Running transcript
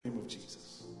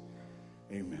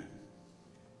Amen.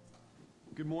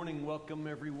 Good morning. Welcome,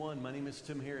 everyone. My name is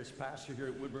Tim Harris, pastor here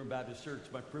at Woodburn Baptist Church.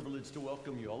 My privilege to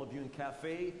welcome you, all of you in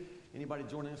cafe, anybody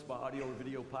joining us by audio or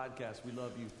video podcast. We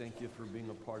love you. Thank you for being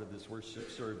a part of this worship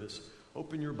service.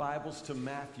 Open your Bibles to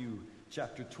Matthew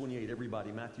chapter 28.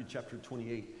 Everybody, Matthew chapter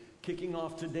 28. Kicking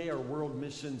off today our world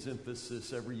missions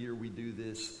emphasis. Every year we do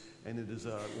this, and it is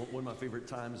one of my favorite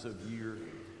times of year.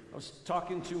 I was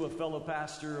talking to a fellow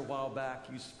pastor a while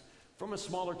back. He's from a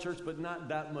smaller church, but not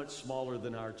that much smaller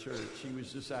than our church. He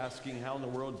was just asking, how in the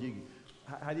world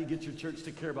how do you get your church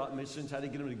to care about missions? How do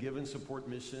you get them to give and support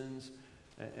missions?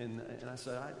 And I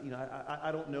said,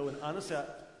 I don't know. And honestly,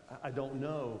 I don't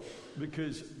know,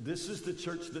 because this is the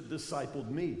church that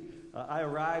discipled me. I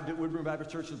arrived at Woodburn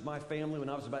Baptist Church with my family when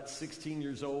I was about 16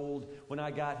 years old. When I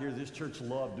got here, this church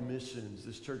loved missions.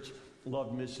 This church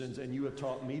loved missions, and you have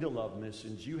taught me to love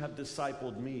missions. You have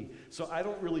discipled me. So I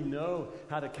don't really know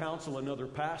how to counsel another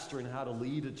pastor and how to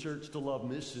lead a church to love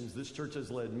missions. This church has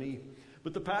led me.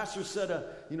 But the pastor said,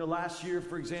 last year,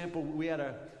 for example, we had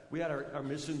our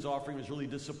missions offering was really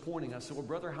disappointing. I said, well,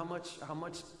 brother, how much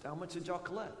did y'all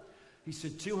collect? He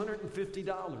said, $250.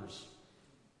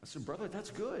 I said, brother,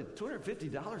 that's good.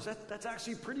 $250, that's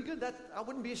actually pretty good. I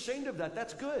wouldn't be ashamed of that.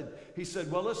 That's good. He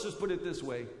said, well, let's just put it this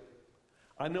way.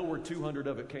 I know where 200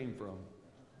 of it came from.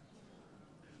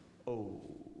 Oh,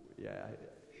 yeah.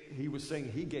 He was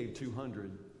saying he gave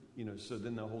 200, so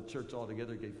then the whole church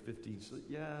altogether gave 50. So,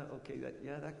 yeah, okay,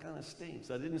 that kind of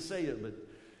stinks. I didn't say it, but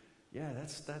yeah,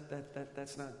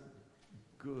 that's not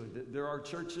good. There are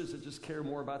churches that just care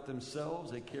more about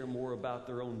themselves. They care more about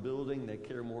their own building. They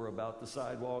care more about the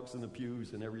sidewalks and the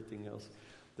pews and everything else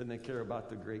than they care about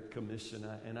the Great Commission.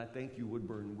 And I thank you,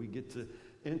 Woodburn. We get to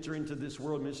enter into this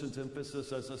world missions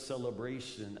emphasis as a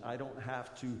celebration. I don't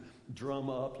have to drum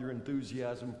up your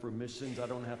enthusiasm for missions. I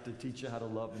don't have to teach you how to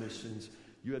love missions.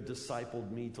 You have discipled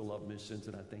me to love missions,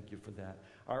 and I thank you for that.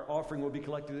 Our offering will be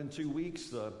collected in 2 weeks.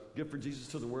 The Gift for Jesus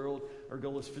to the World. Our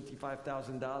goal is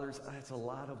 $55,000. That's a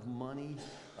lot of money.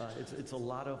 It's a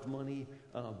lot of money,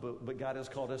 but God has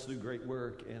called us to do great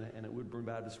work, and at Woodburn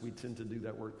Baptist, we tend to do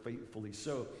that work faithfully.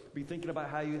 So be thinking about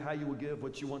how you will give,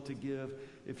 what you want to give.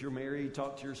 If you're married,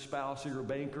 talk to your spouse or your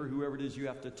banker, whoever it is you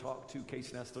have to talk to.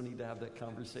 Casey and I still need to have that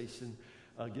conversation.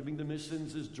 Giving to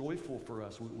missions is joyful for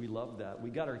us. We love that. We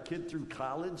got our kid through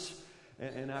college,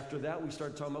 and after that, we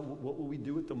started talking about what will we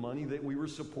do with the money that we were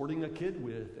supporting a kid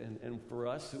with. And for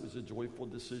us, it was a joyful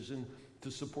decision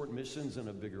to support missions in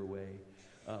a bigger way.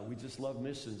 We just love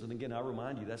missions. And again, I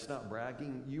remind you, that's not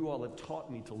bragging. You all have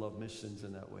taught me to love missions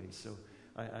in that way. So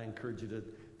I encourage you to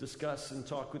discuss and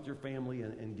talk with your family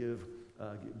and give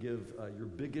your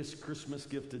biggest Christmas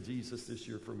gift to Jesus this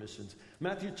year for missions.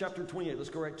 Matthew chapter 28. Let's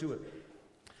go right to it.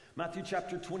 Matthew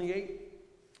chapter 28,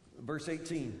 verse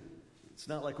 18. It's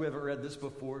not like we haven't read this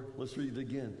before. Let's read it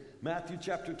again. Matthew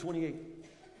chapter 28,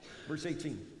 verse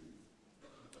 18.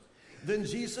 Then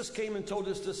Jesus came and told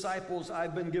his disciples,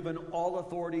 I've been given all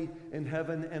authority in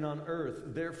heaven and on earth.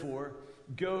 Therefore,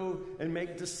 go and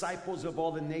make disciples of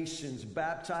all the nations,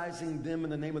 baptizing them in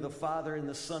the name of the Father and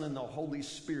the Son and the Holy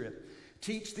Spirit.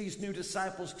 Teach these new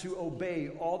disciples to obey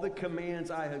all the commands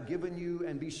I have given you,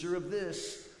 and be sure of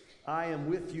this, I am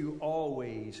with you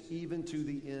always, even to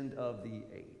the end of the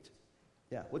age.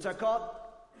 Yeah, what's that called?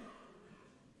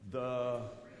 The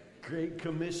Great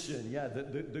Commission. Yeah,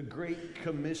 the Great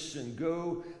Commission.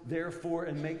 Go, therefore,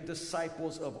 and make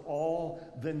disciples of all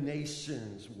the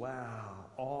nations. Wow,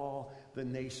 all the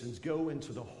nations. Go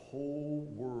into the whole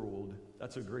world.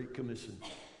 That's a Great Commission.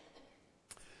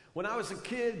 When I was a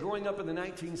kid growing up in the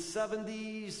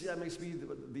 1970s, that makes me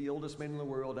the oldest man in the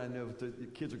world. I know the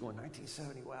kids are going,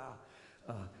 1970, wow.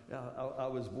 I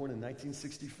was born in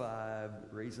 1965,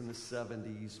 raised in the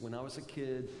 70s. When I was a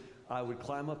kid, I would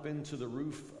climb up into the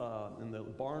roof in the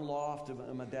barn loft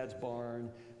of my dad's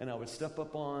barn, and I would step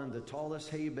up on the tallest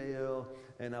hay bale,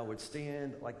 and I would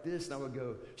stand like this, and I would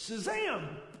go, Shazam!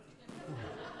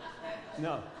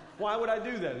 No. Why would I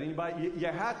do that? Anybody? You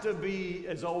have to be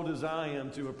as old as I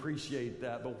am to appreciate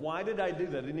that. But why did I do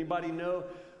that? Anybody know?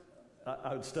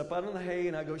 I would step out on the hay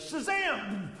and I go,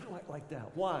 Shazam! Like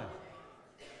that. Why?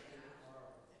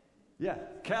 Yeah,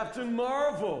 Captain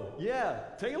Marvel. Yeah,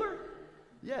 Taylor?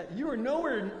 Yeah, you are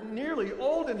nowhere nearly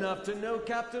old enough to know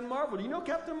Captain Marvel. Do you know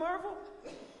Captain Marvel?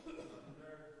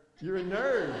 You're a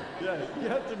nerd. Yeah, you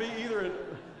have to be either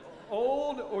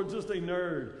old or just a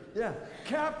nerd. Yeah,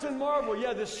 Captain Marvel.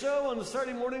 Yeah, the show on the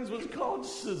Saturday mornings was called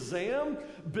Shazam.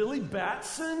 Billy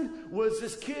Batson was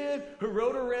this kid who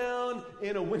rode around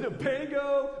in a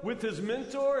Winnebago with his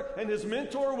mentor, and his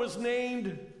mentor was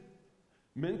named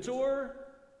Mentor.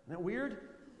 Isn't that weird?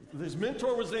 His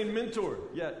mentor was named Mentor.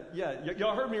 Yeah.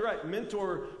 Y'all heard me right.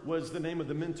 Mentor was the name of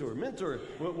the mentor. Mentor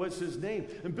was his name.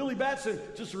 And Billy Batson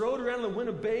just rode around the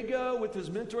Winnebago with his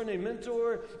mentor named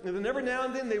Mentor. And then every now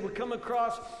and then they would come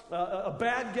across a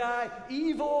bad guy,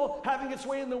 evil, having its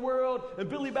way in the world. And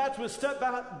Billy Batson would step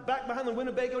back behind the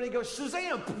Winnebago and he'd go,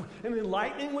 Shazam! And then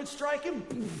lightning would strike him.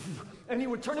 And he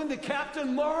would turn into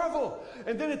Captain Marvel.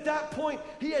 And then at that point,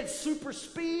 he had super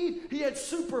speed. He had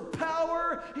super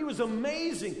power. He was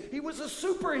amazing. He was a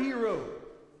superhero.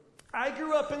 I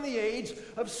grew up in the age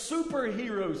of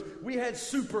superheroes. We had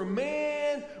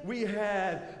Superman, we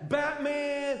had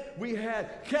Batman, we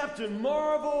had Captain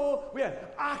Marvel, we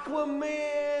had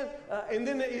Aquaman, and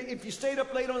then if you stayed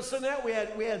up late on Sunday night,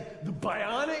 we had the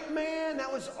Bionic Man.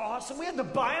 That was awesome. We had the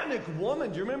Bionic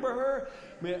Woman. Do you remember her?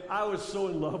 Man, I was so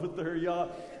in love with her,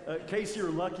 y'all. Casey,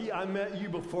 you're lucky. I met you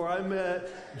before I met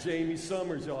Jamie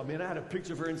Summers, y'all. Man, I had a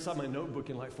picture of her inside my notebook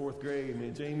in like 4th grade.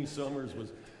 Man, Jamie Summers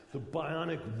was the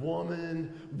Bionic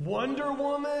Woman, Wonder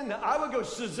Woman. Now, I would go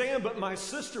Shazam, but my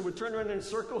sister would turn around in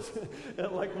circles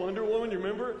like Wonder Woman. You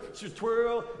remember? She would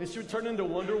twirl, and she would turn into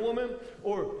Wonder Woman.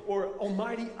 Or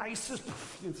Almighty Isis,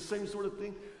 the same sort of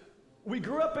thing. We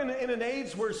grew up in an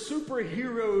age where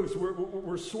superheroes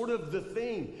were sort of the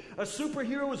thing. A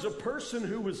superhero was a person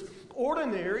who was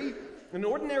ordinary, an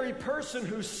ordinary person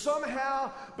who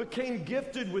somehow became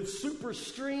gifted with super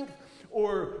strength,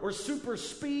 or super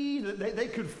speed, they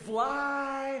could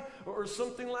fly, or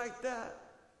something like that.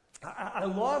 I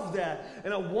love that,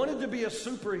 and I wanted to be a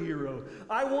superhero.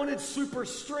 I wanted super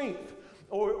strength,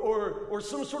 or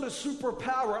some sort of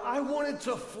superpower. I wanted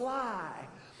to fly.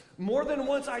 More than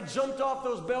once, I jumped off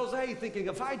those bells, thinking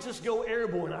if I just go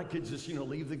airborne, I could just,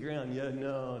 leave the ground. Yeah,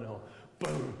 no,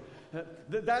 boom.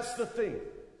 That's the thing.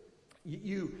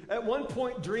 You at one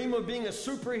point dream of being a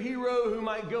superhero who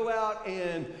might go out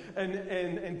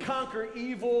and conquer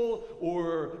evil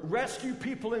or rescue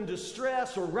people in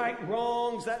distress or right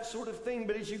wrongs, that sort of thing.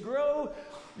 But as you grow,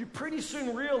 you pretty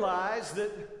soon realize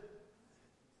that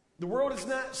the world is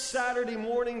not Saturday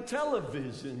morning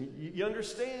television. You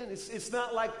understand? It's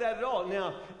not like that at all.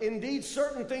 Now, indeed,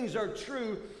 certain things are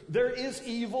true. There is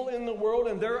evil in the world,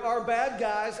 and there are bad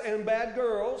guys and bad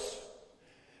girls.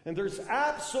 And there's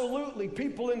absolutely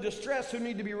people in distress who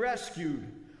need to be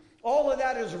rescued. All of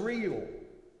that is real.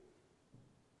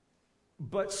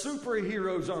 But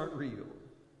superheroes aren't real.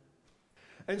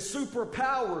 And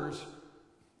superpowers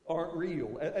aren't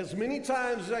real. As many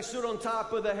times as I stood on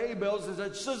top of the hay bales and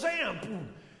said, Shazam!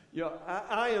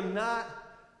 I am not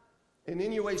in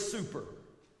any way super.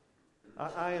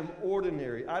 I am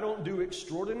ordinary. I don't do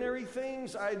extraordinary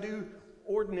things. I do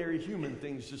ordinary human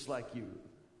things just like you.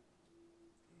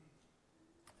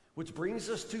 Which brings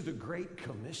us to the Great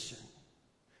Commission.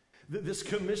 This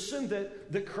commission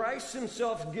that Christ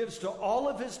himself gives to all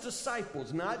of his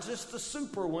disciples, not just the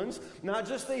super ones, not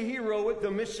just the heroic, the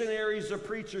missionaries, the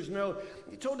preachers. No,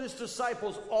 he told his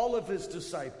disciples, all of his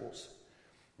disciples,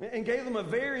 and gave them a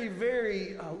very,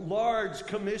 very large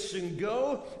commission.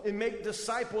 Go and make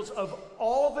disciples of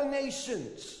all the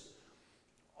nations.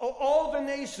 All the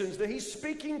nations. That he's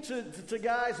speaking to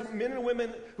guys, men and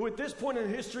women, who at this point in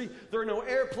history, there are no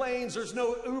airplanes, there's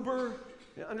no Uber.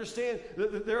 Understand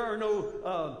that there are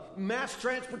no mass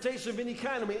transportation of any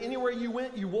kind. I mean, anywhere you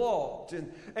went, you walked.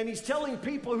 And he's telling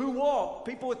people who walk,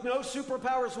 people with no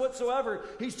superpowers whatsoever,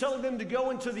 he's telling them to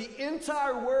go into the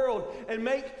entire world and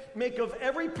make of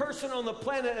every person on the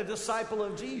planet a disciple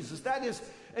of Jesus. That is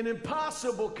an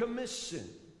impossible commission.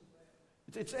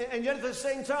 And yet at the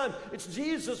same time, it's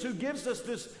Jesus who gives us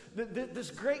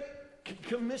this great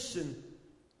commission.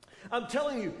 I'm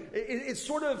telling you, it's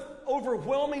sort of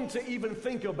overwhelming to even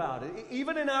think about it.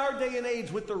 Even in our day and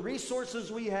age, with the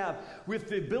resources we have, with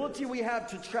the ability we have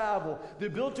to travel, the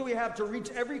ability we have to reach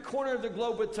every corner of the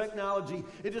globe with technology,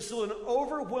 it is still an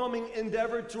overwhelming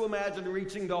endeavor to imagine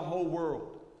reaching the whole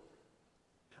world.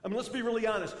 I mean, let's be really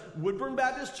honest. Woodburn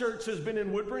Baptist Church has been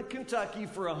in Woodburn, Kentucky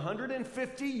for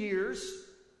 150 years.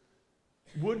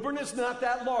 Woodburn is not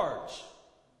that large.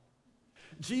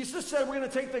 Jesus said we're going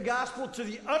to take the gospel to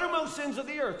the uttermost ends of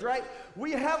the earth, right?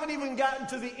 We haven't even gotten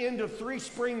to the end of Three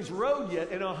Springs Road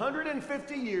yet. In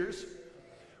 150 years,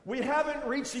 we haven't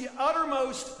reached the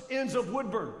uttermost ends of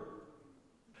Woodburn.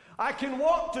 I can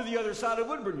walk to the other side of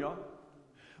Woodburn, y'all.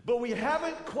 But we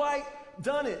haven't quite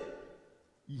done it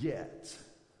yet.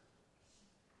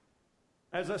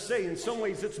 As I say, in some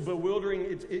ways it's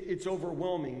bewildering, it's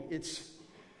overwhelming.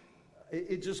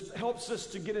 It just helps us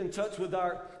to get in touch with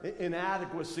our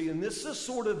inadequacy. And this is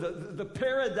sort of the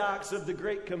paradox of the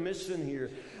Great Commission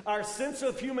here. Our sense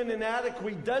of human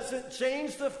inadequacy doesn't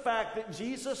change the fact that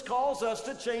Jesus calls us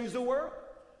to change the world.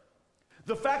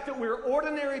 The fact that we're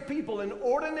ordinary people, an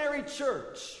ordinary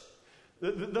church.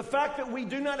 The fact that we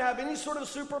do not have any sort of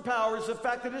superpowers, the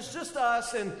fact that it's just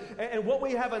us and what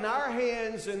we have in our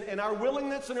hands and our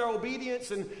willingness and our obedience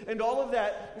and all of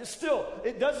that, still,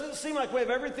 it doesn't seem like we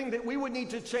have everything that we would need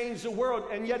to change the world,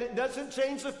 and yet it doesn't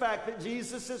change the fact that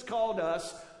Jesus has called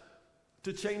us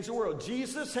to change the world.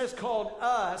 Jesus has called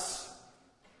us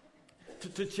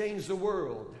to change the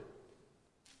world.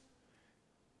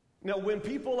 Now, when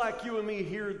people like you and me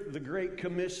hear the Great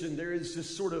Commission, there is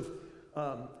this sort of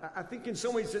I think in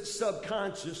some ways it's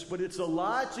subconscious, but it's a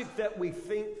logic that we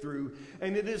think through,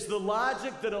 and it is the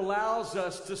logic that allows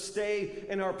us to stay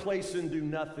in our place and do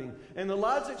nothing. And the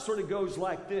logic sort of goes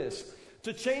like this.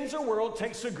 To change the world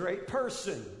takes a great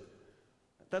person.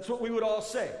 That's what we would all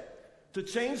say. To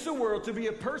change the world, to be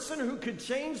a person who could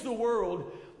change the world,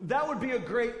 that would be a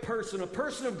great person, a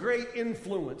person of great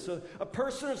influence, a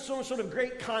person of some sort of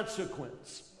great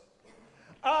consequence.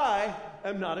 I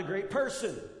am not a great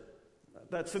person.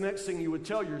 That's the next thing you would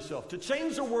tell yourself. To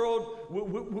change the world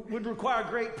would require a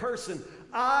great person.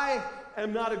 I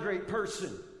am not a great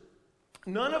person.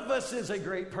 None of us is a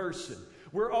great person.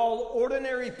 We're all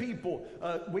ordinary people.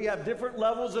 We have different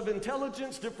levels of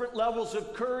intelligence, different levels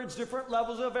of courage, different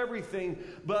levels of everything,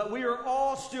 but we are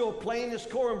all still plain as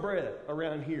cornbread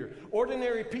around here.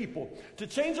 Ordinary people. To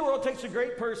change the world takes a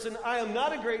great person. I am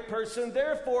not a great person,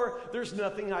 therefore there's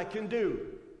nothing I can do.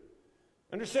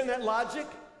 Understand that logic?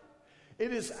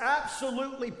 It is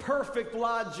absolutely perfect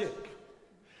logic.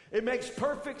 It makes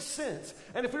perfect sense.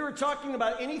 And if we were talking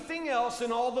about anything else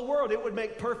in all the world, it would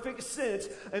make perfect sense.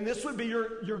 And this would be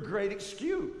your great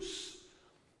excuse.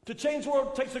 To change the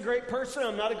world takes a great person.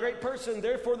 I'm not a great person.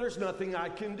 Therefore, there's nothing I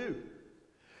can do.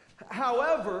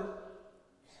 However,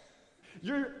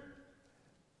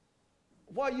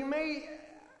 while you may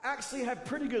actually have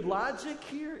pretty good logic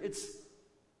here,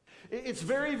 it's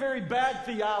very, very bad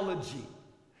theology.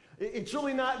 It's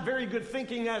really not very good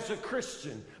thinking as a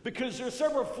Christian, because there are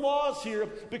several flaws here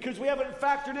because we haven't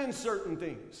factored in certain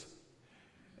things.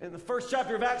 In the first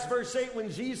chapter of Acts, verse 8,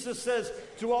 when Jesus says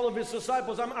to all of his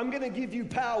disciples, I'm going to give you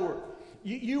power.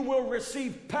 You will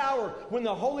receive power when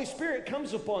the Holy Spirit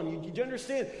comes upon you. Do you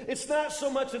understand? It's not so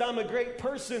much that I'm a great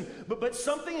person, but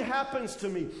something happens to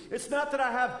me. It's not that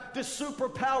I have this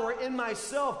superpower in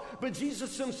myself, but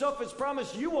Jesus himself has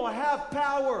promised you will have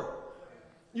power.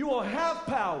 You will have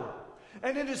power.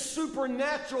 And it is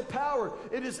supernatural power.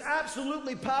 It is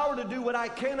absolutely power to do what I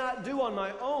cannot do on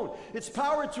my own. It's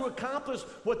power to accomplish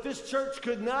what this church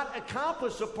could not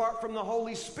accomplish apart from the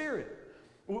Holy Spirit.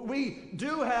 We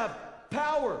do have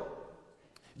power.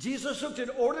 Jesus looked at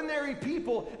ordinary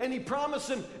people and he promised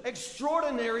them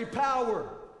extraordinary power.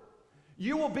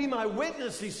 You will be my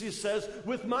witness, he says,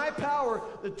 with my power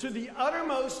to the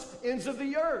uttermost ends of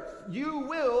the earth. You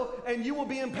will, and you will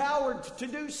be empowered to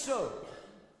do so.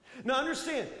 Now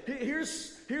understand,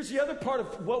 here's the other part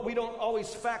of what we don't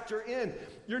always factor in.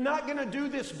 You're not going to do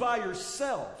this by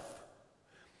yourself.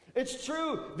 It's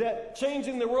true that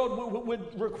changing the world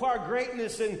would require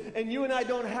greatness, and you and I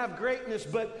don't have greatness,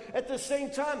 but at the same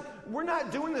time, we're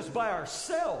not doing this by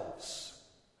ourselves.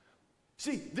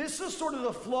 See, this is sort of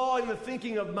the flaw in the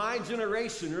thinking of my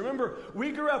generation. Remember, we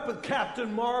grew up with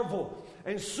Captain Marvel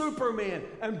and Superman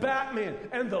and Batman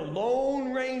and the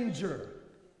Lone Ranger.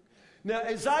 Now,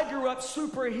 as I grew up,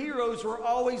 superheroes were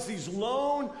always these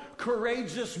lone,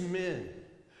 courageous men.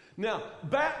 Now,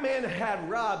 Batman had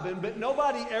Robin, but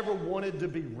nobody ever wanted to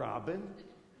be Robin.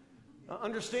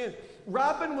 Understand?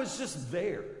 Robin was just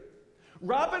there.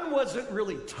 Robin wasn't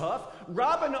really tough.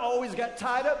 Robin always got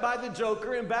tied up by the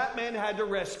Joker, and Batman had to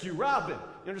rescue Robin.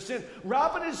 You understand?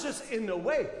 Robin is just in the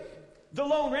way. The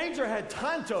Lone Ranger had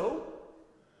Tonto,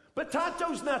 but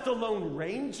Tonto's not the Lone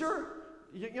Ranger.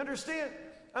 You understand?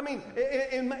 I mean,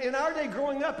 in our day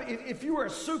growing up, if you were a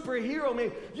superhero,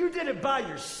 man, you did it by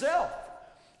yourself.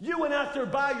 You went out there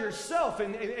by yourself,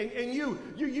 and you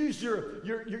used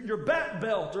your bat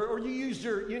belt, or you used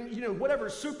your whatever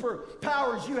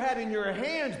superpowers you had in your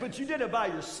hands, but you did it by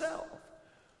yourself.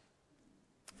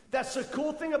 That's the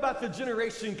cool thing about the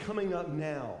generation coming up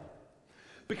now,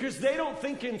 because they don't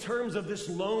think in terms of this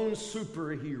lone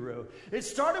superhero. It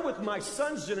started with my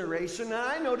son's generation, and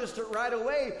I noticed it right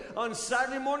away on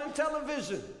Saturday morning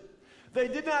television. They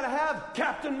did not have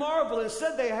Captain Marvel.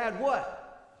 Instead, they had what?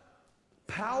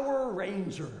 Power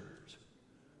Rangers.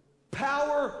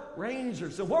 Power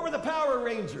Rangers. And what were the Power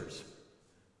Rangers?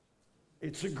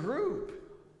 It's a group.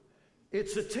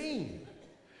 It's a team.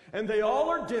 And they all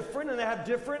are different, and they have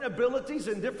different abilities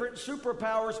and different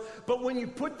superpowers. But when you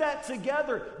put that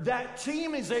together, that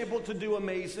team is able to do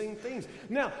amazing things.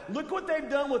 Now, look what they've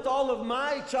done with all of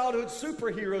my childhood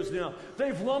superheroes now.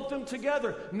 They've lumped them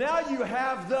together. Now you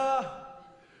have the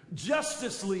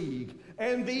Justice League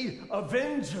and the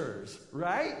Avengers,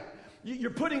 right?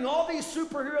 You're putting all these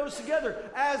superheroes together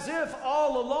as if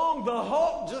all along the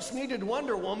Hulk just needed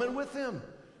Wonder Woman with him.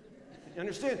 You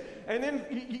understand? And then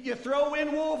you throw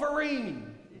in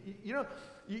Wolverine.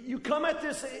 You come at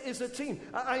this as a team.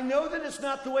 I know that it's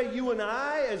not the way you and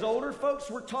I, as older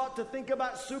folks, were taught to think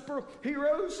about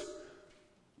superheroes.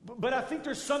 But I think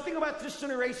there's something about this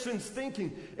generation's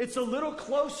thinking. It's a little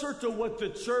closer to what the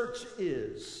church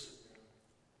is.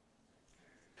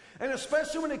 And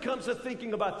especially when it comes to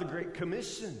thinking about the Great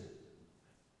Commission.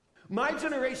 My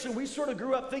generation, we sort of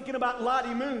grew up thinking about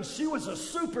Lottie Moon. She was a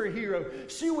superhero.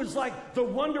 She was like the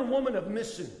Wonder Woman of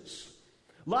missions.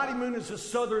 Lottie Moon is a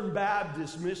Southern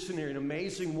Baptist missionary, an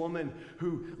amazing woman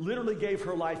who literally gave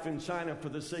her life in China for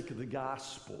the sake of the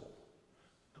gospel.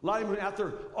 Lottie Moon out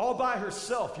there all by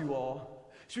herself, you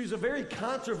all. She was a very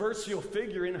controversial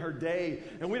figure in her day,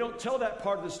 and we don't tell that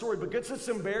part of the story because it's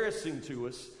embarrassing to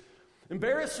us.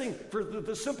 Embarrassing for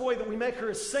the simple way that we make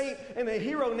her a saint and a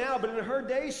hero now, but in her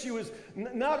day she was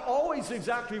not always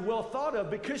exactly well thought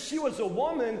of because she was a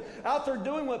woman out there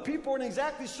doing what people weren't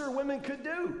exactly sure women could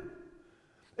do.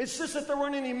 It's just that there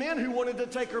weren't any men who wanted to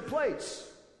take her place.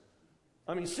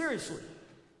 I mean, seriously,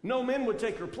 no men would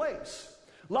take her place.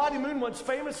 Lottie Moon once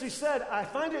famously said, "I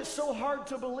find it so hard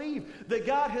to believe that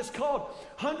God has called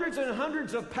hundreds and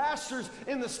hundreds of pastors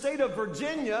in the state of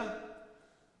Virginia,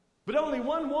 but only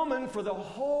one woman for the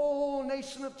whole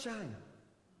nation of China."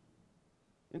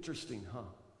 Interesting, huh?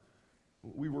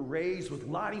 We were raised with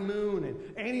Lottie Moon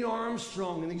and Annie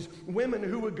Armstrong and these women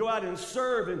who would go out and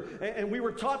serve. And we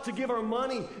were taught to give our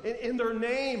money in their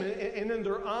name and in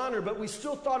their honor. But we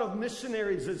still thought of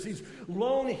missionaries as these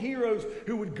lone heroes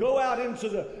who would go out into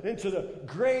the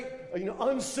great,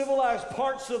 uncivilized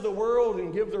parts of the world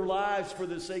and give their lives for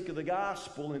the sake of the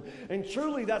gospel. And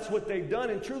truly that's what they've done.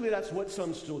 And truly that's what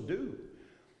some still do.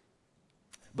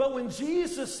 But when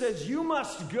Jesus says you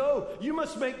must go, you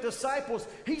must make disciples,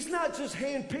 he's not just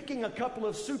handpicking a couple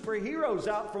of superheroes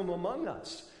out from among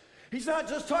us. He's not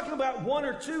just talking about one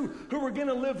or two who are going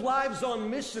to live lives on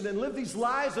mission and live these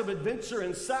lives of adventure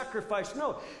and sacrifice.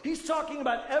 No, he's talking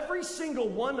about every single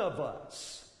one of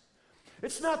us.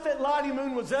 It's not that Lottie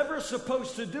Moon was ever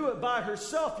supposed to do it by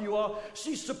herself, you all.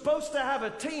 She's supposed to have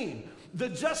a team, the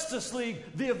Justice League,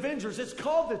 the Avengers. It's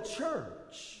called the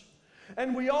church.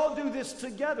 And we all do this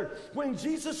together. When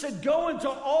Jesus said, go into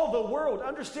all the world,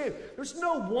 understand, there's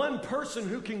no one person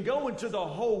who can go into the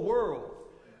whole world.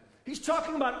 He's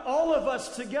talking about all of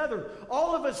us together.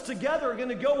 All of us together are going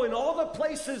to go in all the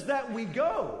places that we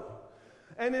go.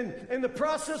 And in the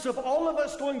process of all of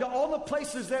us going to all the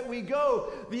places that we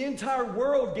go, the entire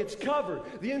world gets covered.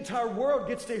 The entire world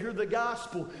gets to hear the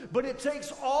gospel. But it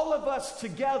takes all of us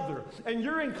together, and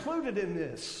you're included in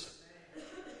this.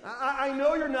 I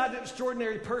know you're not an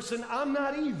extraordinary person. I'm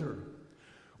not either.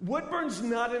 Woodburn's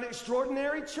not an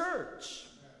extraordinary church.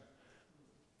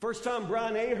 First time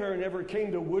Brian Ahern ever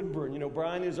came to Woodburn.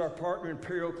 Brian is our partner in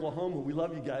Perry, Oklahoma. We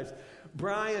love you guys.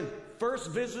 Brian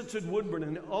first visited Woodburn,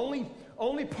 and the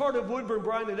only part of Woodburn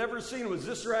Brian had ever seen was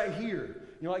this right here.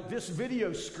 Like this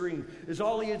video screen is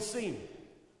all he had seen.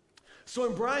 So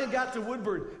when Brian got to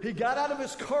Woodburn, he got out of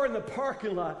his car in the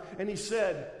parking lot, and he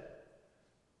said,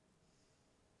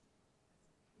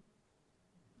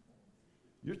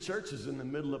 "Your church is in the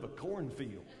middle of a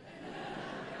cornfield."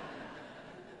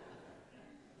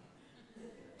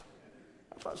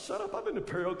 I thought, shut up, I've been to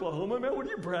Perry, Oklahoma, man. What are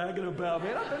you bragging about,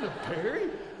 man? I've been to Perry.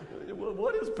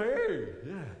 What is Perry?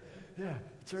 Yeah.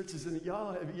 Church is in,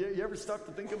 y'all, have you ever stopped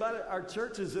to think about it? Our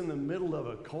church is in the middle of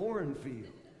a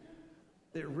cornfield.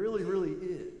 It really, really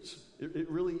is. It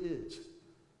really is.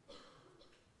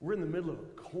 We're in the middle of a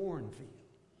cornfield.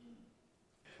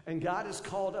 And God has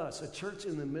called us, a church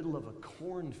in the middle of a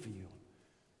cornfield,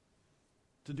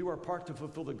 to do our part to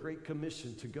fulfill the Great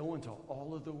Commission, to go into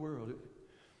all of the world.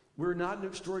 We're not an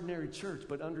extraordinary church,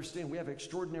 but understand we have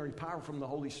extraordinary power from the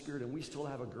Holy Spirit, and we still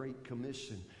have a Great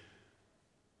Commission.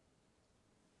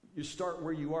 You start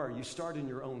where you are. You start in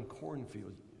your own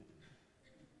cornfield.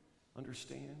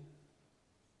 Understand?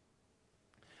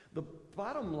 The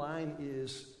bottom line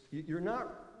is you're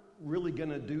not really going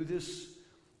to do this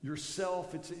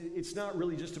yourself. It's not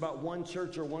really just about one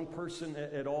church or one person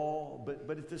at all,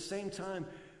 but at the same time,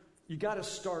 you got to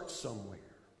start somewhere.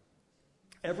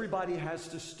 Everybody has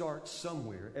to start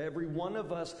somewhere. Every one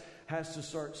of us has to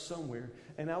start somewhere.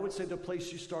 And I would say the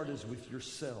place you start is with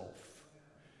yourself.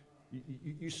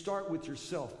 You start with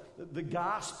yourself. The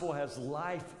gospel has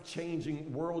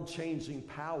life-changing, world-changing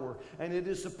power. And it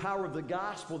is the power of the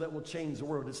gospel that will change the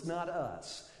world. It's not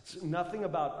us. It's nothing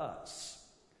about us.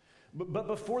 But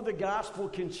before the gospel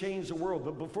can change the world,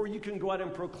 but before you can go out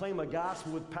and proclaim a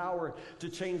gospel with power to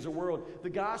change the world, the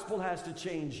gospel has to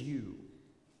change you.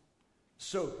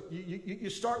 So you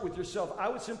start with yourself. I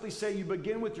would simply say you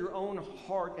begin with your own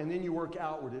heart and then you work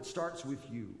outward. It starts with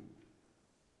you.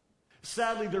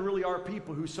 Sadly, there really are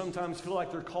people who sometimes feel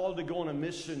like they're called to go on a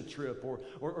mission trip or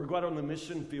go out on the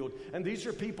mission field. And these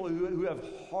are people who have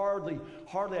hardly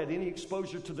had any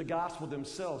exposure to the gospel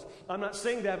themselves. I'm not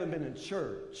saying they haven't been in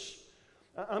church.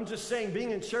 I'm just saying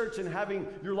being in church and having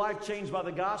your life changed by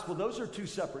the gospel, those are two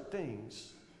separate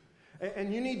things.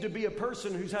 And you need to be a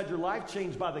person who's had your life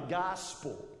changed by the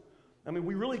gospel. I mean,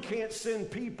 we really can't send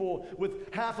people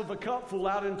with half of a cupful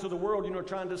out into the world,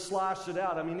 trying to slosh it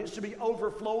out. I mean, it should be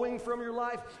overflowing from your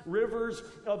life, rivers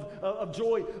of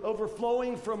joy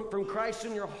overflowing from Christ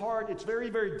in your heart. It's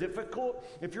very, very difficult.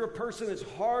 If you're a person that's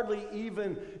hardly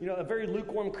even, a very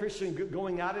lukewarm Christian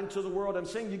going out into the world, I'm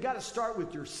saying you got to start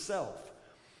with yourself.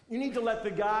 You need to let the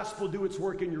gospel do its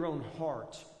work in your own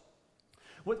heart.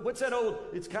 What's that old,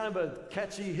 it's kind of a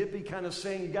catchy, hippie kind of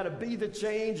saying, you got to be the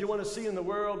change you want to see in the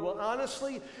world. Well,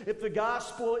 honestly, if the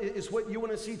gospel is what you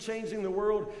want to see changing the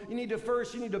world, you need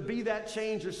to be that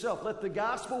change yourself. Let the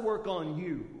gospel work on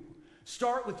you.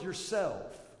 Start with yourself.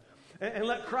 And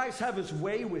let Christ have his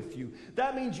way with you.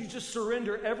 That means you just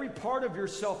surrender every part of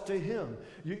yourself to him.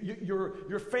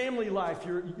 Your family life,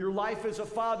 your life as a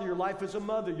father, your life as a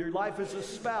mother, your life as a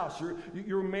spouse,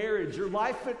 your marriage, your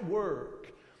life at work,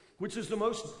 which is the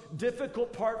most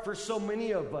difficult part for so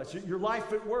many of us. Your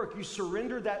life at work, you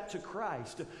surrender that to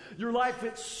Christ. Your life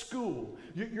at school,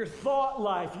 your thought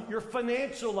life, your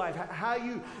financial life, how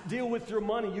you deal with your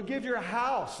money. You give your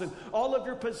house and all of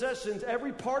your possessions.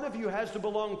 Every part of you has to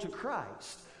belong to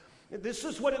Christ. This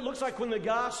is what it looks like when the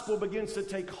gospel begins to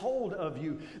take hold of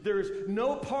you. There is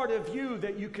no part of you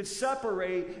that you could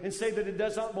separate and say that it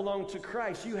does not belong to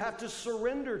Christ. You have to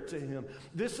surrender to him.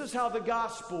 This is how the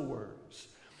gospel works.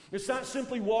 It's not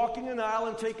simply walking an aisle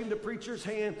and taking the preacher's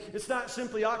hand. It's not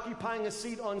simply occupying a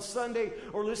seat on Sunday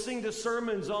or listening to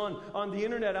sermons on the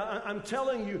internet. I'm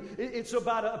telling you, it's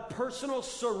about a personal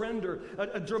surrender,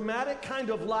 a dramatic kind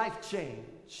of life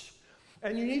change.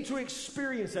 And you need to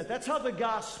experience that. That's how the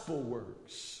gospel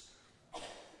works.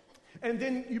 And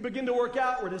then you begin to work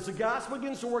outward. As the gospel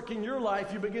begins to work in your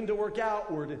life, you begin to work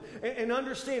outward. And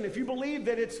understand, if you believe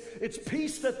that it's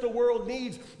peace that the world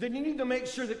needs, then you need to make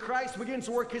sure that Christ begins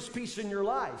to work his peace in your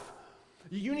life.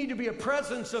 You need to be a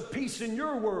presence of peace in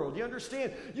your world. You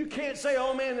understand? You can't say,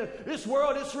 oh man, this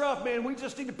world is rough, man. We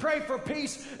just need to pray for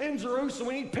peace in Jerusalem.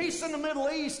 We need peace in the Middle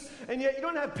East. And yet you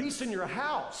don't have peace in your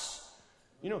house.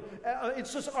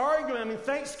 It's just arguing. I mean,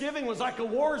 Thanksgiving was like a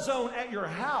war zone at your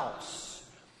house.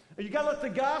 You got to let the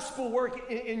gospel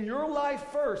work in your life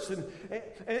first. And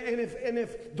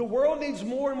if the world needs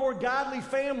more and more godly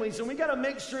families, then we got to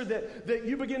make sure that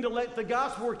you begin to let the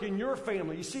gospel work in your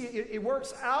family. You see, it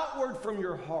works outward from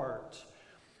your heart.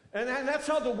 And that's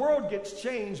how the world gets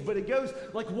changed. But it goes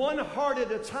like one heart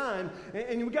at a time.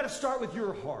 And we got to start with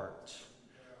your heart.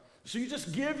 So you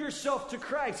just give yourself to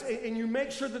Christ and you make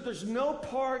sure that there's no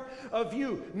part of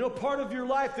you, no part of your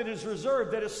life that is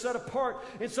reserved, that is set apart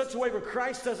in such a way where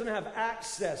Christ doesn't have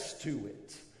access to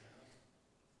it.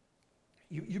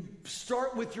 You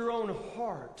start with your own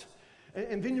heart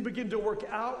and then you begin to work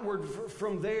outward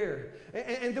from there.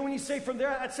 And then when you say from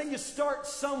there, I'd say you start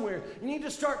somewhere. You need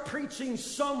to start preaching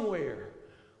somewhere.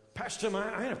 Pastor Tim,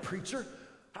 I ain't a preacher.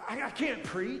 I can't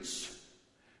preach.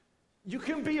 You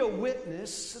can be a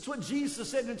witness. That's what Jesus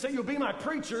said. And say, you'll be my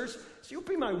preachers. So you'll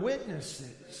be my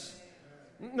witnesses.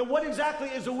 Now, what exactly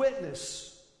is a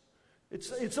witness?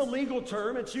 It's a legal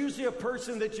term. It's usually a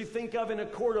person that you think of in a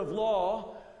court of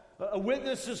law. A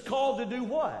witness is called to do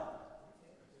what?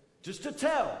 Just to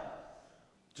tell.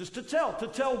 Just to tell. To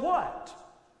tell what?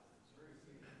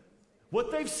 What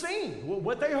they've seen,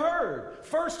 what they heard,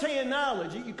 first-hand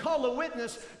knowledge. You call a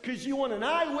witness because you want an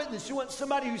eyewitness. You want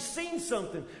somebody who's seen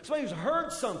something, somebody who's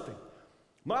heard something.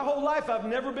 My whole life, I've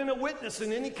never been a witness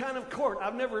in any kind of court.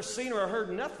 I've never seen or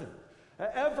heard nothing,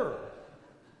 ever.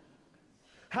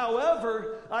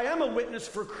 However, I am a witness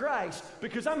for Christ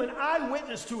because I'm an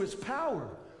eyewitness to his power.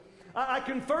 I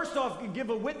can first off give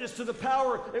a witness to the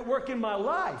power at work in my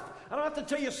life. I don't have to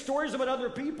tell you stories about other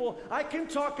people. I can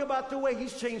talk about the way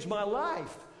he's changed my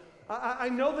life. I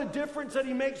know the difference that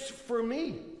he makes for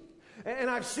me. And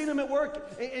I've seen him at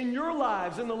work in your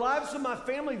lives, in the lives of my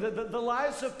family, the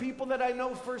lives of people that I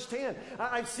know firsthand.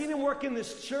 I've seen him work in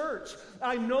this church.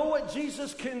 I know what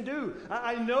Jesus can do.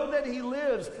 I know that he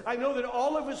lives. I know that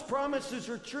all of his promises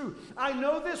are true. I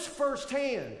know this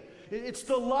firsthand. It's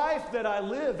the life that I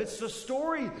live. It's the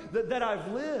story that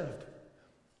I've lived.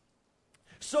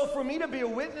 So for me to be a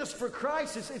witness for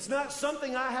Christ, it's not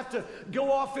something I have to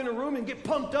go off in a room and get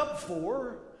pumped up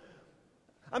for.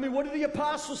 I mean, what did the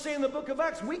apostles say in the book of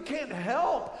Acts? We can't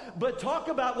help but talk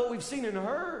about what we've seen and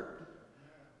heard.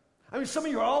 I mean, some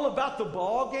of you are all about the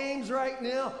ball games right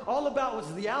now. All about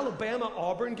was the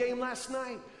Alabama-Auburn game last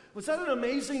night. Was that an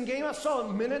amazing game? I saw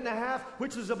a minute and a half,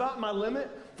 which is about my limit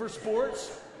for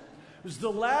sports. It was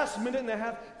the last minute and a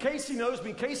half. Casey knows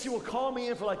me. Casey will call me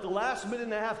in for like the last minute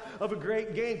and a half of a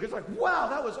great game. Because like, wow,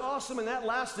 that was awesome. And that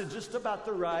lasted just about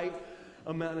the right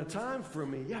amount of time for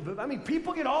me. Yeah, but I mean,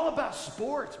 people get all about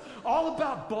sports, all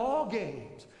about ball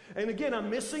games. And again, I'm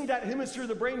missing that hemisphere of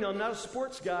the brain. No, I'm not a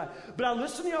sports guy. But I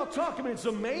listen to y'all talk. I mean, it's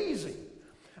amazing.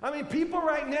 I mean, people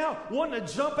right now wanting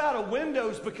to jump out of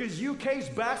windows because UK's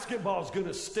basketball is going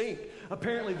to stink,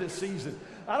 apparently, this season.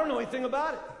 I don't know anything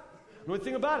about it.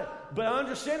 But I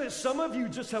understand that some of you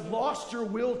just have lost your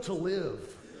will to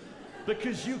live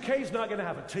because UK's not going to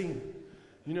have a team,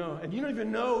 you know, and you don't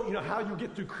even know, how you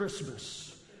get through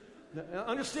Christmas. Now,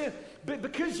 understand, but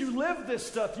because you live this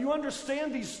stuff, you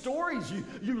understand these stories,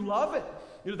 you love it.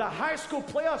 The high school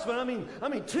playoffs, but I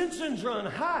mean, tensions run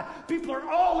high. People are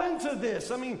all into this.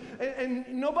 I mean, and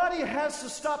nobody has to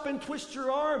stop and twist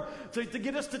your arm to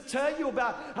get us to tell you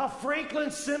about how Franklin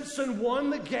Simpson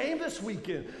won the game this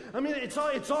weekend. I mean, it's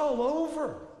all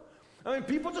over. I mean,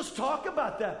 people just talk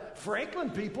about that.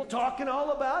 Franklin people talking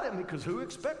all about it because who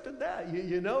expected that?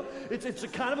 You know, it's a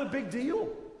kind of a big deal.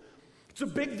 It's a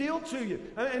big deal to you,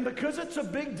 and because it's a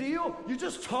big deal, you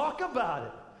just talk about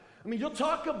it. I mean, you'll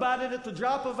talk about it at the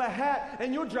drop of a hat,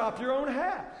 and you'll drop your own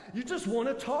hat. You just want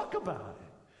to talk about it.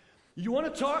 You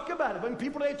want to talk about it. When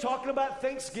people today talking about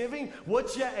Thanksgiving,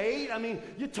 what you ate, I mean,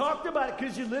 you talked about it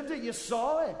because you lived it, you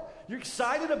saw it. You're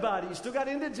excited about it. You still got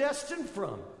indigestion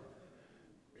from it.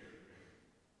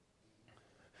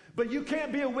 But you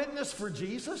can't be a witness for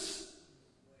Jesus.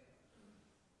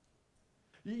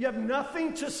 You have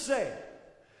nothing to say.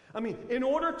 I mean, in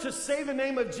order to say the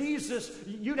name of Jesus,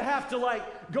 you'd have to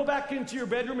go back into your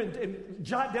bedroom and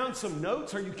jot down some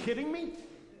notes. Are you kidding me?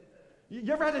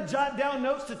 You ever had to jot down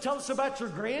notes to tell us about your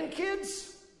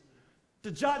grandkids?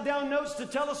 To jot down notes to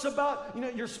tell us about,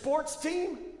 your sports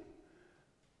team?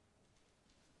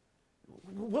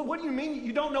 What do you mean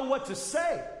you don't know what to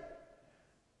say?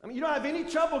 I mean, you don't have any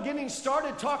trouble getting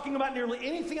started talking about nearly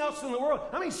anything else in the world.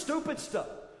 I mean, stupid stuff.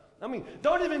 I mean,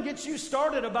 don't even get you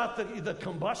started about the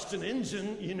combustion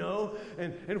engine,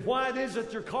 and why it is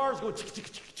that your cars go,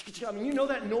 I mean, you know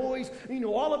that noise, you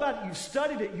know all about it, you've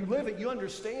studied it, you live it, you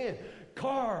understand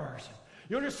cars,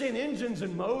 you understand engines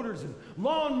and motors and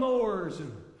lawnmowers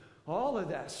and all of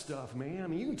that stuff, man. I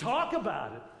mean, you can talk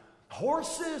about it.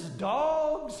 Horses,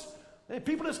 dogs, and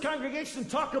people in this congregation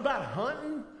talk about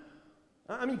hunting.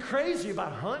 I mean, crazy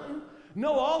about hunting.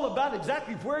 Know all about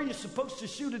exactly where you're supposed to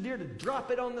shoot a deer to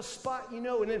drop it on the spot, and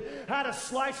then how to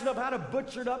slice it up, how to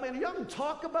butcher it up. Man, y'all can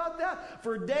talk about that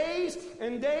for days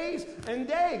and days and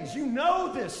days. You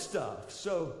know this stuff.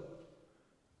 So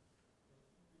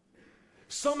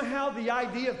somehow the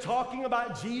idea of talking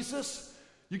about Jesus,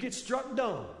 you get struck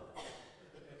dumb.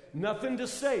 Nothing to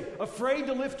say. Afraid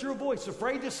to lift your voice.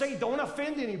 Afraid to say, don't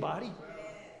offend anybody.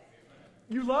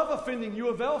 You love offending U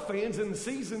of L fans in the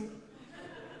season.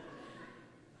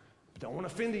 Don't want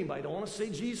to offend anybody. Don't want to say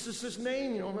Jesus'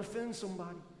 name. You don't want to offend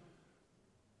somebody.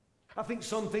 I think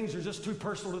some things are just too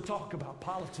personal to talk about.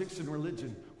 Politics and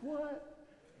religion.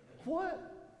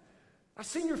 What? I've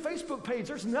seen your Facebook page.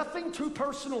 There's nothing too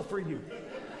personal for you.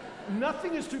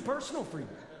 Nothing is too personal for you.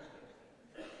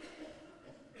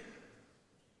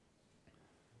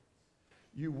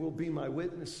 You will be my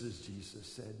witnesses,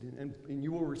 Jesus said, and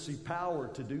you will receive power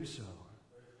to do so.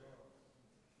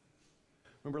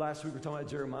 Remember last week we were talking about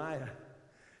Jeremiah.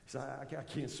 He said, I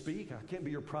can't speak. I can't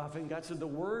be your prophet. And God said, the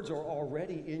words are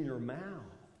already in your mouth.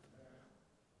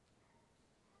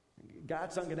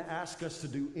 God's not going to ask us to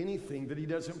do anything that he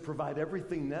doesn't provide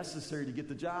everything necessary to get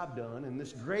the job done. And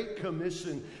this great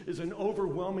commission is an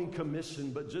overwhelming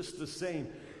commission, but just the same,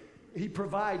 he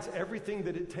provides everything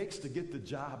that it takes to get the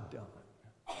job done.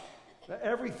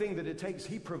 Everything that it takes,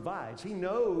 he provides. He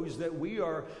knows that we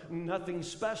are nothing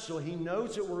special. He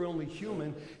knows that we're only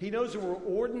human. He knows that we're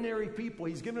ordinary people.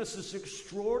 He's given us this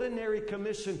extraordinary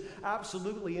commission,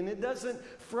 absolutely. And it doesn't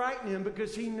frighten him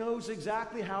because he knows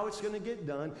exactly how it's going to get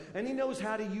done, and he knows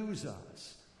how to use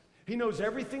us. He knows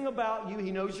everything about you.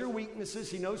 He knows your weaknesses.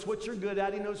 He knows what you're good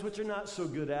at. He knows what you're not so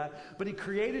good at. But He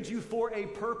created you for a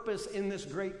purpose in this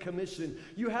Great Commission.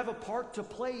 You have a part to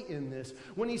play in this.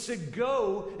 When He said,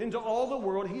 go into all the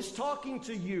world, He's talking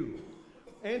to you.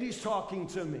 And He's talking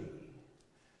to me.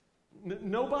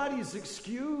 Nobody is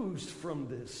excused from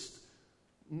this.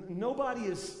 Nobody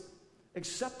is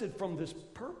accepted from this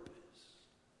purpose.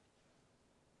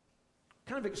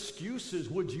 What kind of excuses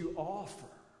would you offer?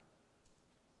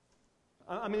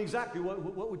 I mean, exactly,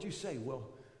 what would you say? Well,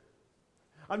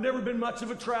 I've never been much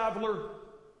of a traveler.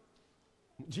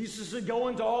 Jesus said, go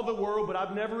into all the world, but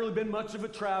I've never really been much of a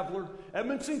traveler.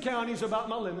 Edmonton County is about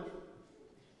my limit.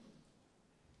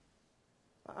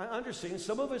 I understand.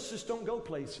 Some of us just don't go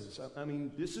places. I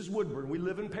mean, this is Woodburn. We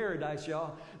live in paradise,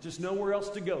 y'all. Just nowhere else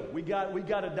to go. We got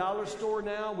a dollar store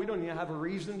now. We don't even have a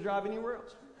reason to drive anywhere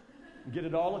else. Get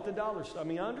it all at the dollar store. I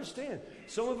mean, I understand.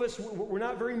 Some of us, we're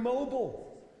not very mobile.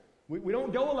 We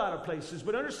don't go a lot of places,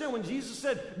 but understand when Jesus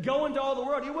said, go into all the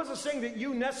world, He wasn't saying that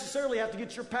you necessarily have to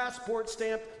get your passport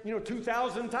stamped,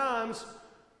 2,000 times.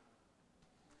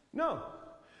 No.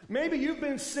 Maybe you've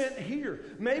been sent here.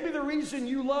 Maybe the reason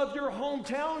you love your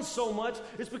hometown so much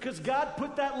is because God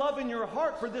put that love in your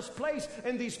heart for this place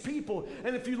and these people.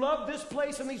 And if you love this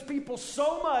place and these people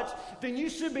so much, then you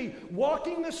should be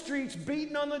walking the streets,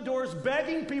 beating on the doors,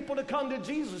 begging people to come to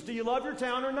Jesus. Do you love your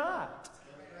town or not?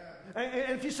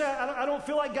 And if you say, I don't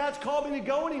feel like God's called me to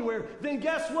go anywhere, then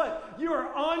guess what? You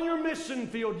are on your mission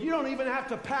field. You don't even have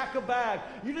to pack a bag.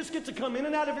 You just get to come in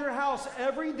and out of your house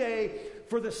every day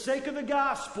for the sake of the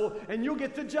gospel, and you'll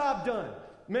get the job done.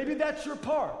 Maybe that's your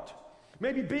part.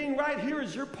 Maybe being right here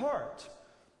is your part.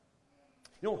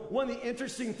 One of the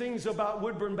interesting things about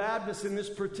Woodburn Baptist in this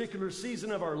particular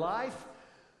season of our life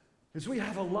is we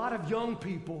have a lot of young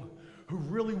people who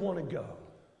really want to go.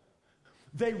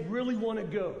 They really want to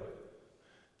go.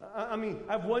 I mean,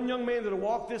 I have one young man that'll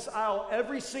walk this aisle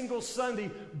every single Sunday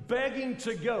begging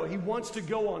to go. He wants to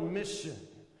go on mission.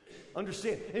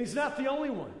 Understand? And he's not the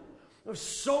only one. There's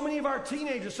so many of our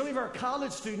teenagers, so many of our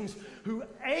college students who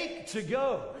ache to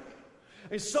go.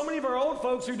 And so many of our old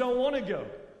folks who don't want to go.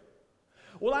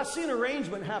 Well, I see an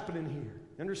arrangement happening here.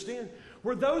 Understand?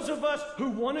 Where those of us who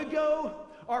want to go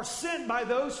are sent by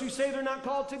those who say they're not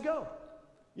called to go.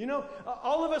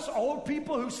 All of us old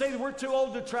people who say that we're too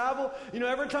old to travel,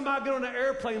 every time I get on an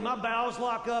airplane, my bowels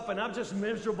lock up and I'm just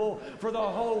miserable for the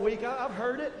whole week. I've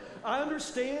heard it. I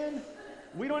understand.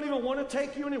 We don't even want to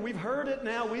take you in. We've heard it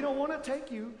now. We don't want to take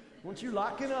you. Want you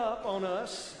locking up on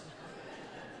us.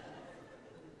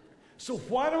 So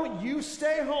why don't you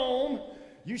stay home?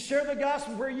 You share the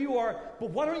gospel where you are, but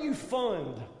why don't you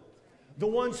fund the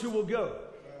ones who will go?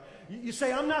 You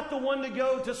say, I'm not the one to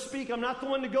go to speak. I'm not the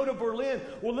one to go to Berlin.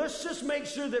 Well, let's just make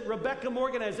sure that Rebecca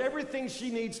Morgan has everything she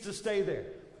needs to stay there.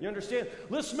 You understand?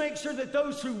 Let's make sure that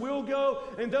those who will go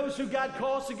and those who God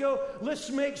calls to go, let's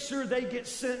make sure they get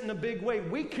sent in a big way.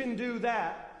 We can do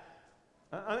that.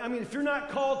 I mean, if you're not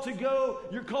called to go,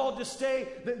 you're called to stay,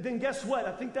 then guess what?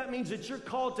 I think that means that you're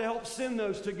called to help send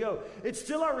those to go. It's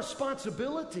still our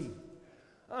responsibility.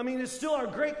 I mean, it's still our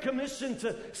great commission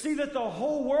to see that the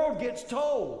whole world gets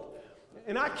told.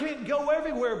 And I can't go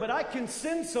everywhere, but I can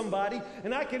send somebody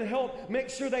and I can help make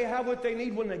sure they have what they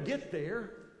need when they get there.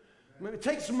 I mean, it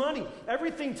takes money.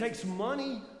 Everything takes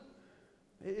money.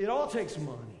 It all takes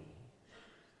money.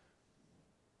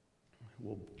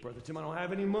 Well, Brother Tim, I don't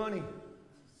have any money.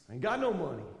 I ain't got no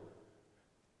money.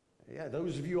 Yeah,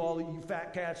 those of you, all you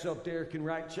fat cats up there can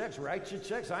write checks. Write your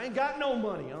checks. I ain't got no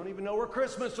money. I don't even know where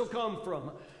Christmas will come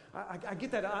from. I get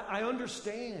that. I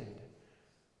understand.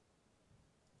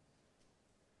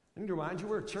 I need to remind you,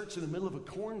 we're a church in the middle of a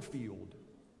cornfield.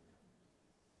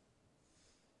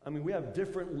 I mean, we have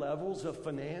different levels of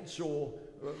financial,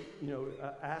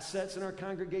 assets in our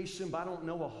congregation, but I don't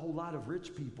know a whole lot of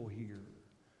rich people here.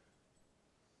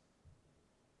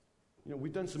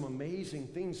 We've done some amazing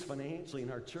things financially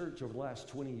in our church over the last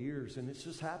 20 years, and it's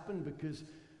just happened because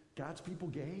God's people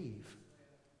gave.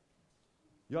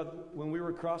 When we were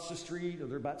across the street, there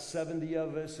were about 70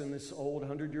 of us in this old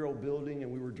 100-year-old building,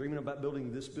 and we were dreaming about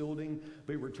building this building,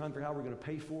 but we were trying to figure out how we were going to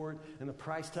pay for it, and the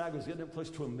price tag was getting up close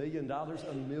to $1 million.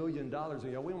 $1 million.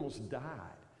 And we almost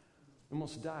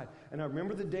died. And I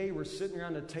remember the day we're sitting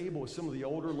around a table with some of the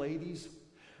older ladies,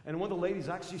 and one of the ladies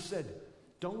actually said,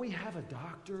 don't we have a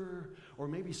doctor, or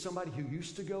maybe somebody who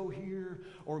used to go here,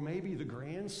 or maybe the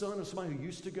grandson of somebody who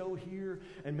used to go here,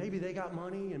 and maybe they got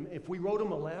money, and if we wrote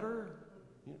them a letter...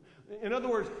 In other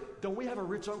words, don't we have a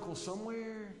rich uncle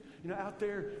somewhere, out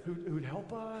there who'd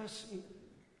help us?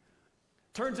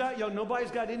 Turns out,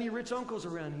 nobody's got any rich uncles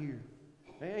around here.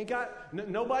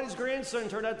 Nobody's grandson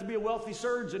turned out to be a wealthy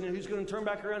surgeon and who's going to turn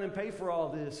back around and pay for all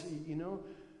this, you know?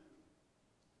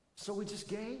 So we just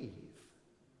gave.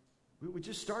 We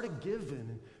just started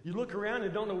giving. You look around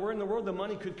and don't know where in the world the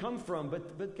money could come from,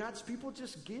 but God's people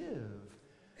just give.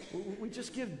 We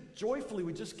just give joyfully.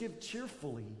 We just give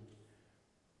cheerfully.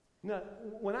 Now,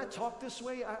 when I talk this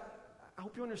way, I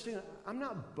hope you understand, I'm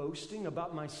not boasting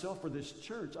about myself or this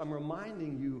church. I'm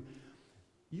reminding you,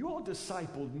 you all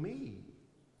discipled me.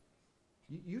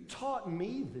 You taught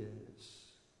me this.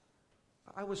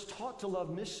 I was taught to love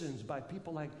missions by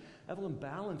people like Evelyn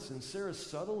Balance and Sarah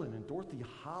Sutherland and Dorothy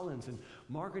Hollins and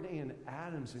Margaret Ann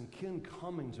Adams and Ken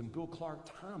Cummings and Bill Clark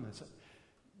Thomas.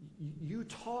 You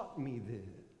taught me this.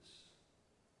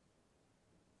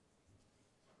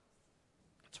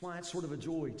 That's why it's sort of a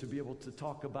joy to be able to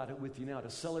talk about it with you now, to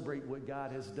celebrate what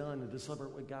God has done and to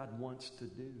celebrate what God wants to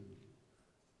do.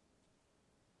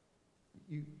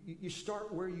 You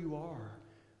start where you are.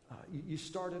 You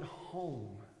start at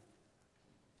home.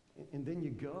 And then you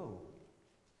go.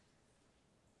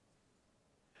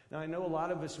 Now, I know a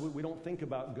lot of us, we don't think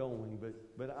about going,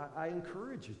 but I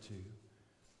encourage you to.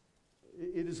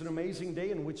 It is an amazing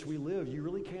day in which we live. You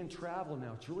really can travel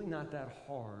now. It's really not that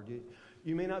hard.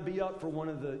 You may not be up for one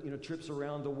of the trips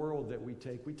around the world that we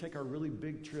take. We take our really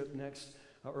big trip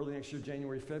early next year,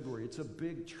 January, February. It's a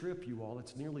big trip, you all.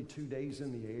 It's nearly 2 days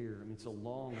in the air. I mean, it's a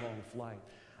long, long flight.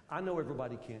 I know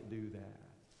everybody can't do that.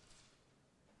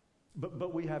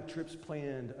 But we have trips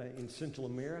planned in Central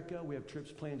America. We have trips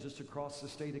planned just across the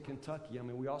state of Kentucky. I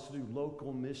mean, we also do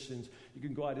local missions. You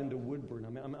can go out into Woodburn. I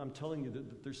mean, I'm telling you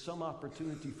that there's some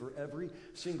opportunity for every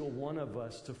single one of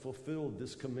us to fulfill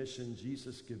this commission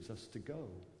Jesus gives us to go.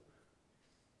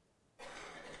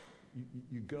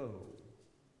 You go.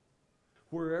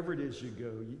 Wherever it is you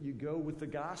go with the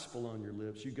gospel on your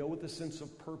lips. You go with a sense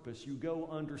of purpose. You go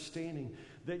understanding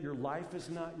that your life is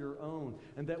not your own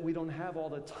and that we don't have all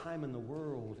the time in the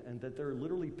world and that there are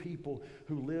literally people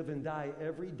who live and die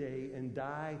every day and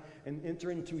die and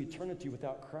enter into eternity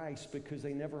without Christ because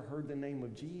they never heard the name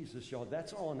of Jesus, y'all.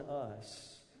 That's on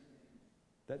us.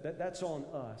 That's on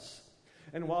us.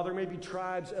 And while there may be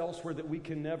tribes elsewhere that we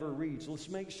can never reach, let's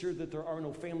make sure that there are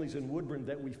no families in Woodburn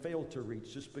that we fail to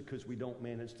reach just because we don't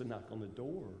manage to knock on the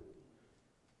door.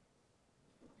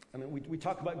 I mean, we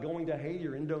talk about going to Haiti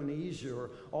or Indonesia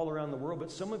or all around the world,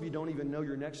 but some of you don't even know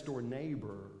your next door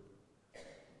neighbor.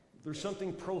 There's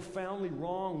something profoundly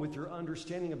wrong with your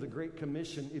understanding of the Great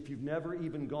Commission if you've never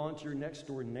even gone to your next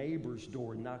door neighbor's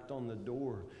door and knocked on the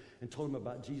door and told him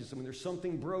about Jesus. I mean, there's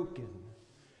something broken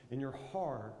in your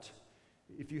heart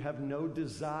if you have no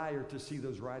desire to see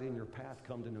those right in your path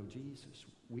come to know Jesus.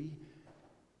 We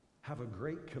have a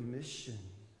great commission.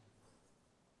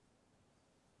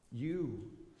 You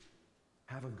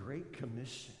have a great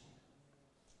commission.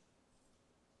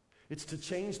 It's to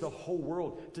change the whole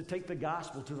world, to take the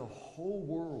gospel to the whole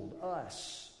world,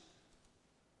 us.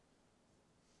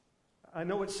 I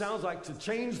know it sounds like to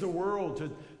change the world,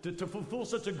 to fulfill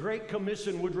such a great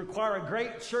commission would require a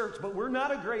great church, but we're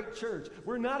not a great church.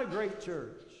 We're not a great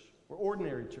church. We're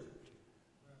ordinary church.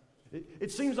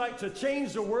 It seems like to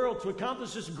change the world, to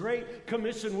accomplish this great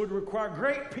commission would require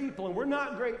great people, and we're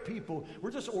not great people.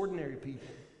 We're just ordinary people.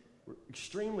 We're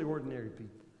extremely ordinary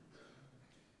people.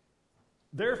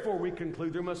 Therefore, we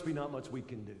conclude there must be not much we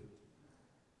can do.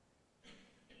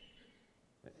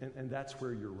 And that's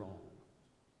where you're wrong.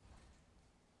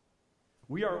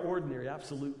 We are ordinary,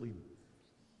 absolutely.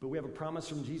 But we have a promise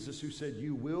from Jesus who said,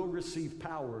 you will receive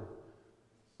power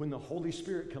when the Holy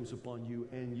Spirit comes upon you,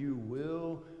 and you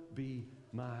will be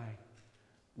my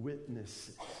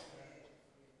witnesses.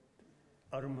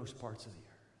 Uttermost parts of the earth.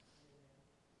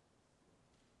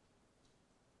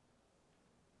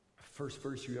 First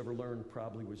verse you ever learned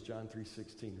probably was John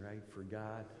 3:16, right? For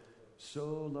God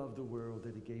so loved the world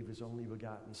that he gave his only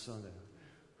begotten Son, that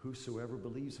whosoever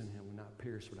believes in him will not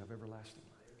perish but have everlasting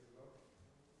life.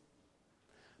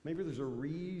 Maybe there's a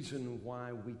reason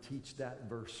why we teach that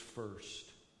verse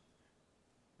first.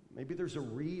 Maybe there's a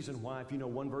reason why, if you know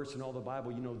one verse in all the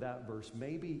Bible, you know that verse.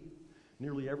 Maybe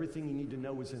nearly everything you need to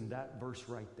know is in that verse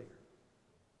right there.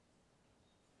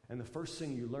 And the first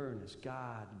thing you learn is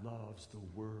God loves the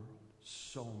world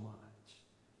so much.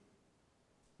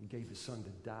 He gave his Son to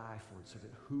die for it so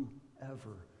that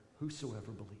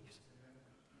whosoever believes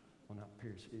will not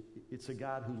perish. It's a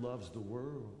God who loves the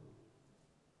world.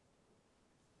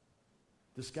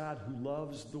 This God who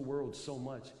loves the world so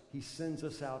much, he sends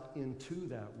us out into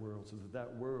that world so that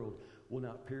that world will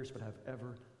not perish but have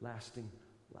everlasting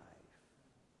life.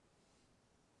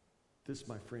 This,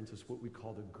 my friends, is what we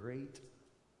call the Great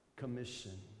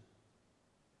Commission.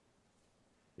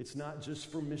 It's not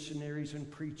just for missionaries and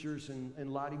preachers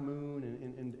and Lottie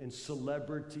Moon and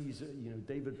celebrities,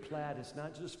 David Platt. It's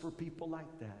not just for people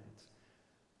like that.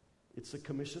 It's a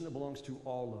commission that belongs to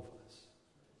all of us.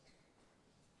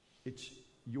 It's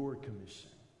your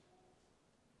commission,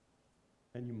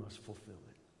 and you must fulfill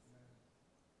it.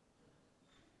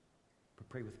 But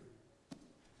pray with me.